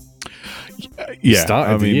March. Yeah,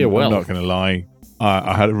 Started the year well. I'm not going to lie.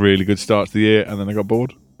 I had a really good start to the year, and then I got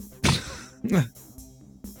bored. And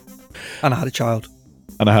I had a child.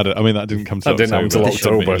 And I had it. I mean, that didn't come to That didn't happen till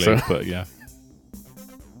October, so. But yeah.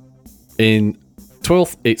 In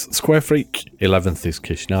 12th, it's Square Freak. 11th is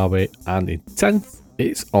Kishnabe. And in 10th,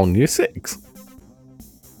 it's Onya 6.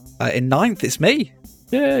 In 9th, it's me.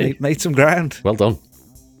 Yay. Made some ground. Well done.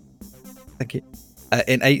 Thank you.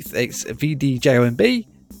 In 8th, it's VDJOMB.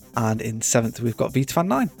 And in 7th, we've got VTFan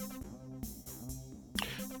 9.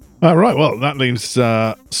 Right, well, that leaves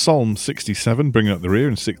Solm 67 bringing up the rear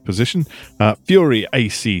in 6th position. Fury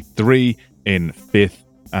AC3 in 5th.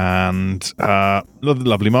 And the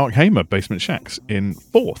lovely Mark Hamer, Basement Shacks, in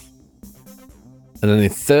 4th. And then in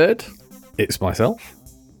 3rd, it's myself.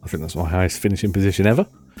 I think that's my highest finishing position ever.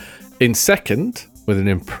 In second, with an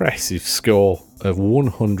impressive score of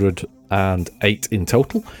 108 in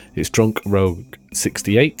total, it's Drunk Rogue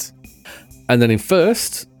 68. And then in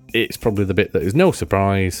first, it's probably the bit that is no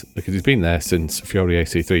surprise because he's been there since Fiori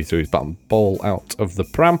AC3 threw his batting ball out of the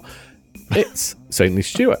pram. It's Saintly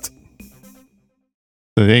Stewart.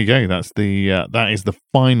 So there you go. That is the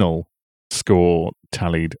final score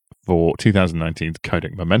tallied for 2019's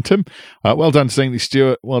Codec Momentum. Well done to Saintly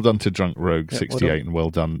Stewart. Well done to Drunk Rogue 68, well and well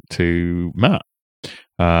done to Matt.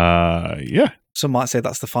 Yeah. Some might say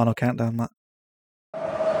that's the final countdown, Matt.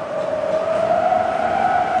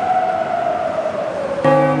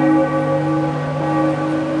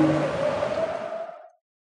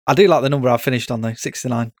 I do like the number I finished on though,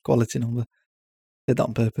 69, quality number. Did that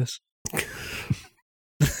on purpose.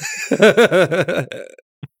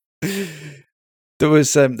 There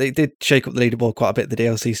was they did shake up the leaderboard quite a bit, the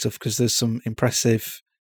DLC stuff, because there's some impressive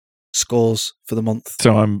scores for the month.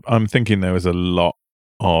 So I'm thinking there was a lot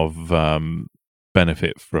of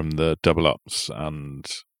benefit from the double ups and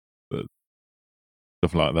stuff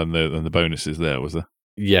like that, and the bonuses there, was there?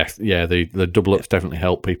 Yes, yeah, the double ups definitely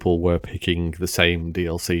help. People were picking the same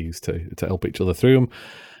DLCs to help each other through them.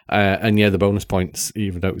 And yeah, the bonus points,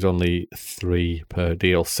 even though it was only 3 per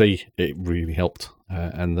DLC, it really helped.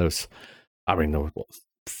 And there was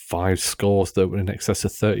 5 scores that were in excess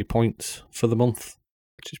of 30 points for the month,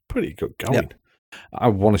 which is pretty good going. Yep. I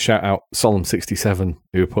want to shout out Solemn67,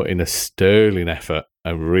 who put in a sterling effort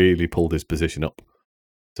and really pulled his position up.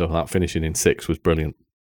 So that finishing in 6 was brilliant.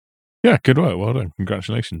 Yeah, good work. Well done.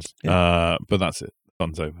 Congratulations. Yeah. But that's it. The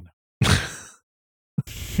fun's over now.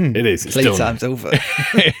 It is. It's Playtime's over.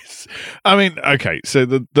 I mean, okay. So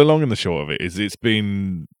the long and the short of it is, it's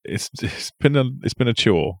been a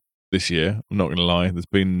chore this year. I'm not going to lie. There's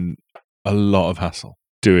been a lot of hassle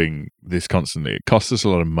doing this constantly. It costs us a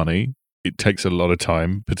lot of money. It takes a lot of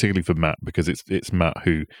time, particularly for Matt, because it's Matt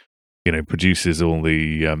who, produces all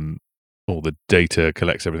the data,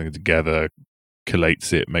 collects everything together,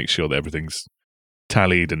 collates it, makes sure that everything's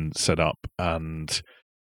tallied and set up. And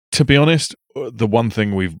to be honest, the one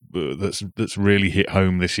thing that's really hit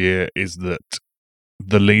home this year is that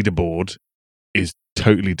the leaderboard is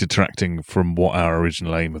totally detracting from what our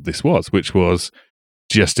original aim of this was, which was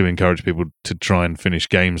just to encourage people to try and finish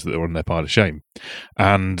games that are on their pile of shame.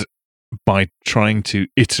 And by trying to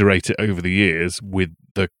iterate it over the years with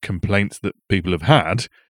the complaints that people have had,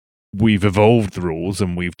 we've evolved the rules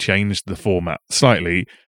and we've changed the format slightly,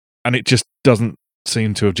 and it just doesn't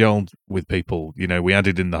seem to have gelled with people. We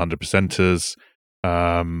added in the 100%ers,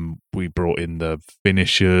 we brought in the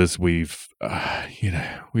finishers, we've had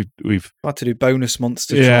to do bonus months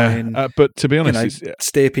to try and but to be honest,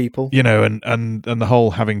 steer people, and the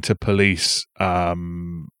whole having to police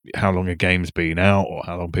how long a game's been out or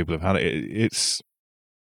how long people have had it, it's,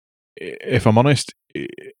 if I'm honest,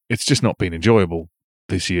 it's just not been enjoyable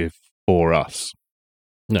this year for us.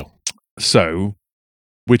 No. So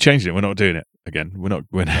we're changing it. We're not doing it again. We're not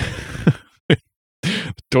the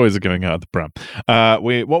toys are going out of the pram.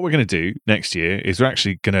 What we're going to do next year is we're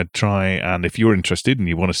actually going to try, and if you're interested and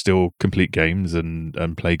you want to still complete games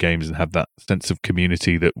and play games and have that sense of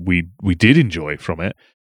community that we did enjoy from it,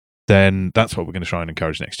 then that's what we're going to try and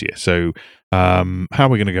encourage next year. So how are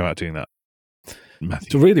we going to go about doing that,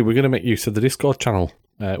 Matthew? So really, we're going to make use of the Discord channel,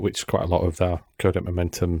 which quite a lot of our Codec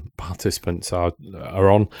Momentum participants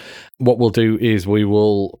are on. What we'll do is we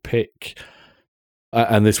will pick,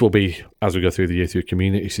 and this will be as we go through the year through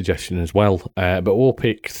community suggestion as well, but we'll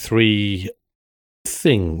pick 3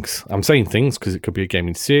 things. I'm saying things because it could be a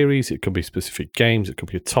gaming series, it could be specific games, it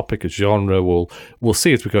could be a topic, a genre. We'll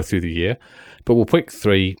see as we go through the year, but we'll pick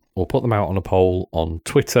 3, we'll put them out on a poll on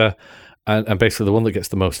Twitter, and basically the one that gets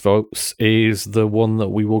the most votes is the one that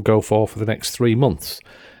we will go for the next 3 months.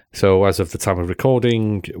 So as of the time of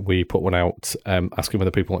recording, we put one out asking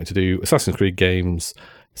whether people wanted to do Assassin's Creed games,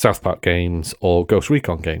 South Park games, or Ghost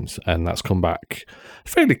Recon games, and that's come back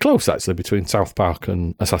fairly close actually between South Park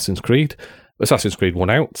and Assassin's Creed. Assassin's Creed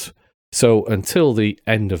won out, so until the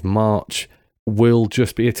end of March, we'll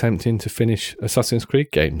just be attempting to finish Assassin's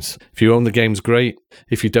Creed games. If you own the games, great.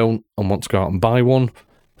 If you don't and want to go out and buy one,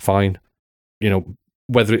 fine.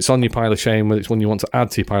 Whether it's on your pile of shame, whether it's one you want to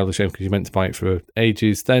add to your pile of shame because you meant to buy it for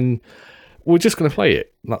ages, then we're just going to play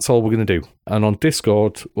it. That's all we're going to do. And on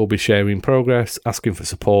Discord, we'll be sharing progress, asking for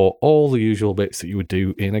support, all the usual bits that you would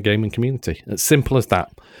do in a gaming community. It's simple as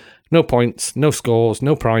that. No points, no scores,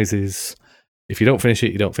 no prizes. If you don't finish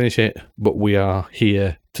it, you don't finish it. But we are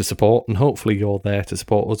here to support, and hopefully you're there to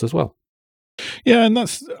support us as well. Yeah, and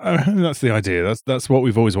that's the idea. That's what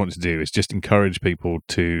we've always wanted to do, is just encourage people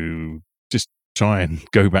to just try and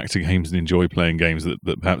go back to games and enjoy playing games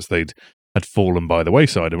that perhaps had fallen by the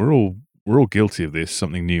wayside. And we're all guilty of this.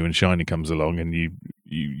 Something new and shiny comes along, and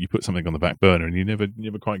you put something on the back burner, and you never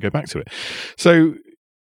quite go back to it. So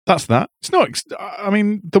that's that. It's not. I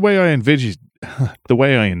mean, the way I envisage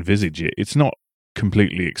it, it's not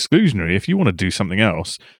completely exclusionary. If you want to do something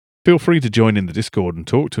else, feel free to join in the Discord and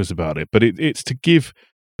talk to us about it. But it's to give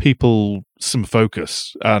people some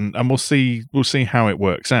focus, and we'll see how it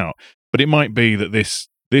works out. But it might be that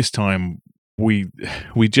this time we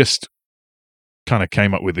just kind of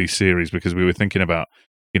came up with these series because we were thinking about,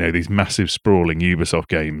 these massive sprawling Ubisoft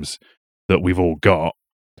games that we've all got,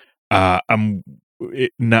 and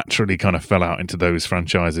it naturally kind of fell out into those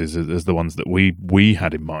franchises as the ones that we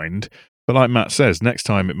had in mind. But like Matt says, next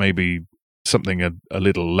time it may be something a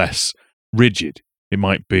little less rigid. It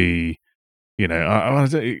might be,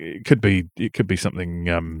 it could be something.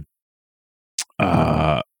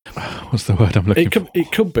 What's the word I'm looking for?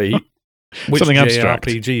 It could be which something abstract.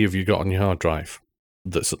 JRPG have you got on your hard drive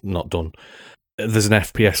that's not done? There's an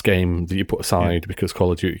FPS game that you put aside because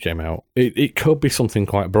Call of Duty came out. It could be something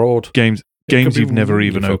quite broad. Games you've never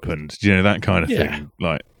even opened. That kind of thing.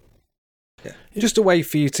 Like, just a way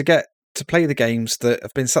for you to get to play the games that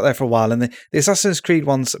have been sat there for a while. And the Assassin's Creed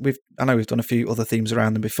ones, I know we've done a few other themes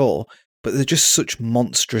around them before, but they're just such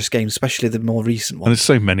monstrous games, especially the more recent ones. And there's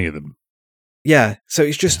so many of them. Yeah, so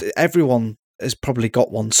it's just everyone has probably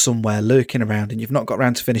got one somewhere lurking around and you've not got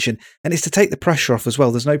around to finishing. And it's to take the pressure off as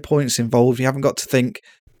well. There's no points involved. You haven't got to think,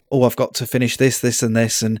 I've got to finish this and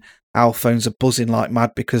this. And our phones are buzzing like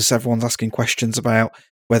mad because everyone's asking questions about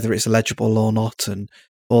whether it's legible or not and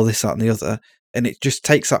all this, that and the other. And it just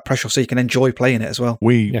takes that pressure off so you can enjoy playing it as well.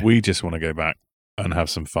 We just want to go back and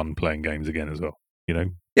have some fun playing games again as well,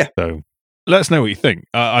 Yeah. So let us know what you think.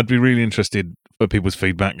 I'd be really interested for people's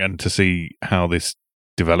feedback and to see how this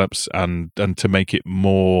develops and to make it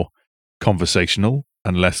more conversational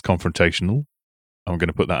and less confrontational. I'm going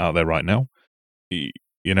to put that out there right now.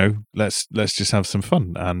 Let's just have some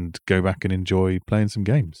fun and go back and enjoy playing some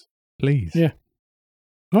games, please. Yeah.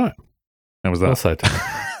 Right. How was that? Well said.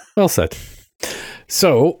 Well said.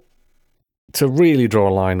 So, to really draw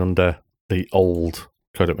a line under the old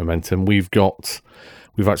Codec momentum, we've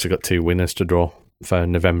actually got 2 winners to draw for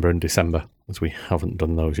November and December, as we haven't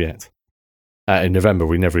done those yet. In November,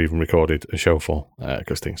 we never even recorded a show for,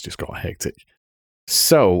 because things just got hectic.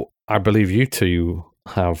 So, I believe you two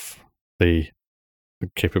have the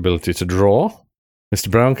capability to draw. Mr.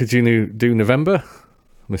 Brown, could you do November?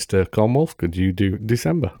 Mr. Cornwolf, could you do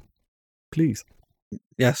December? Please.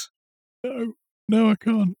 Yes. No, I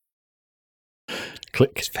can't.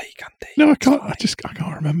 Click. It's fake, Andy. No, I can't. I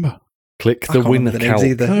can't remember. Click the winner calc.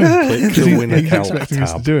 Either. Click the winner He's calc expecting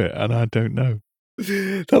us to tab. do it, and I don't know.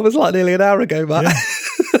 That was like nearly an hour ago, Matt.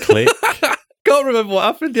 Yeah. Click. Can't remember what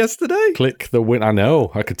happened yesterday. Click the win. I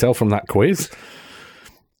know. I could tell from that quiz.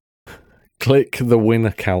 Click the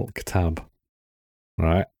winner calc tab.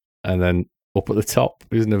 Right. And then up at the top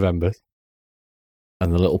is November.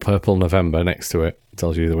 And the little purple November next to it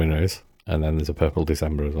tells you who the winner is. And then there's a purple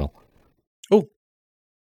December as well. Oh.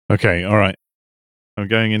 Okay, all right. I'm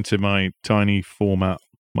going into my tiny format,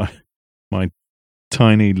 my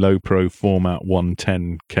tiny low pro format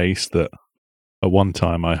 110 case that at one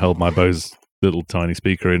time I held my Bose little tiny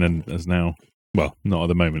speaker in and has now, well, not at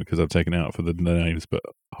the moment because I've taken it out for the names, but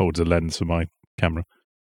holds a lens for my camera.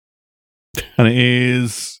 And it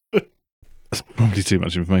is... That's probably too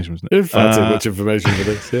much information, isn't it? Far too much information for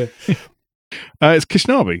this, yeah. It's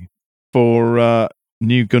Kishnabi for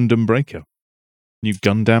New Gundam Breaker. New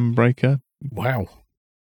Gundam Breaker? Wow.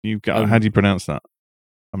 How do you pronounce that?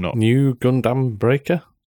 I'm not. New Gundam Breaker?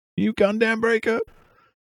 New Gundam Breaker.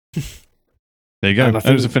 There you go. And I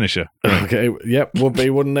That was a think- finisher. Okay, yep, would be,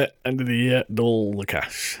 wouldn't it? End of the year, dull the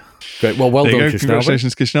cash. Great, well There done, you go. Kishnabi.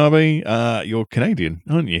 Congratulations, Kishnabi. You're Canadian,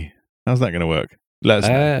 aren't you? How's that going to work? Let us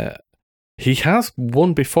know. He has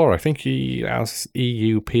won before. I think he has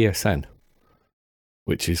EU PSN,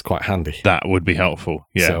 which is quite handy. That would be helpful.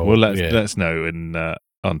 Yeah. So, Well, let yeah. us know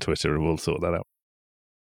on Twitter and we'll sort that out.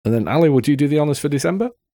 And then, Ali, would you do the honours for December?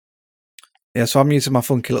 Yeah, so I'm using my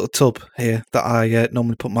funky little tub here that I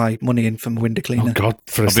normally put my money in for my window cleaner. Oh, God,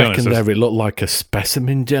 for a I'll be honest, second there, it looked like a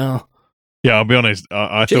specimen jar. Yeah, I'll be honest.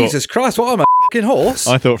 I Jesus Christ, what am I, fucking horse?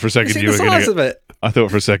 thought for a second See you the were going size to. of it. I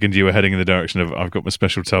thought for a second you were heading in the direction of I've got my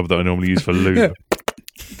special tub that I normally use for lube.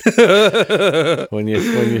 When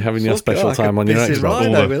you're having your Fuck, special I could time on your piss Xbox. it right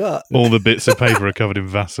all, over that. all the bits of paper are covered in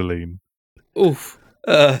Vaseline. Oof.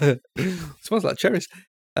 Smells like cherries.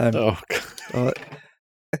 Oh, God.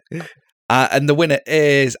 And the winner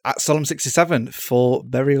is at Solemn67 for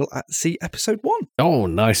Burial at Sea Episode 1. Oh,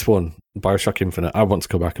 nice one. Bioshock Infinite. I want to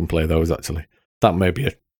go back and play those, actually. That may be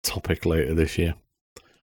a topic later this year.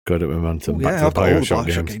 Good at momentum. Oh, back yeah, to I've the got all the Bioshock Bioshock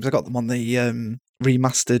games. games. I got them on the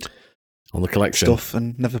remastered On the collection. stuff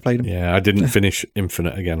and never played them. Yeah, I didn't finish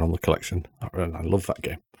Infinite again on the collection. I love that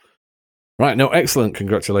game. Right, no, excellent.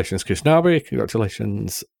 Congratulations, Kishnabi.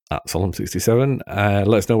 Congratulations at Solemn67.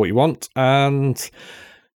 Let us know what you want. And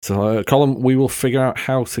so, Colin, we will figure out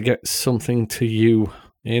how to get something to you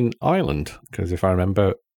in Ireland. Because if I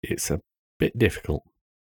remember, it's a bit difficult.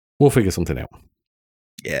 We'll figure something out.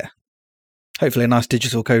 Yeah. Hopefully a nice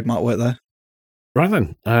digital code might work there. Right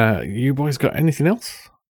then, you boys got anything else?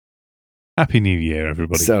 Happy New Year,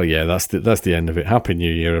 everybody. So yeah, that's the end of it. Happy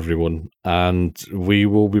New Year, everyone, and we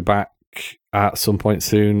will be back at some point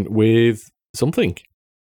soon with something.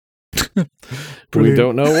 We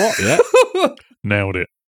don't know what yet. Nailed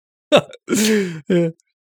it.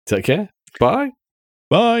 Take care. Bye.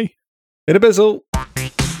 Bye. In a bizzle.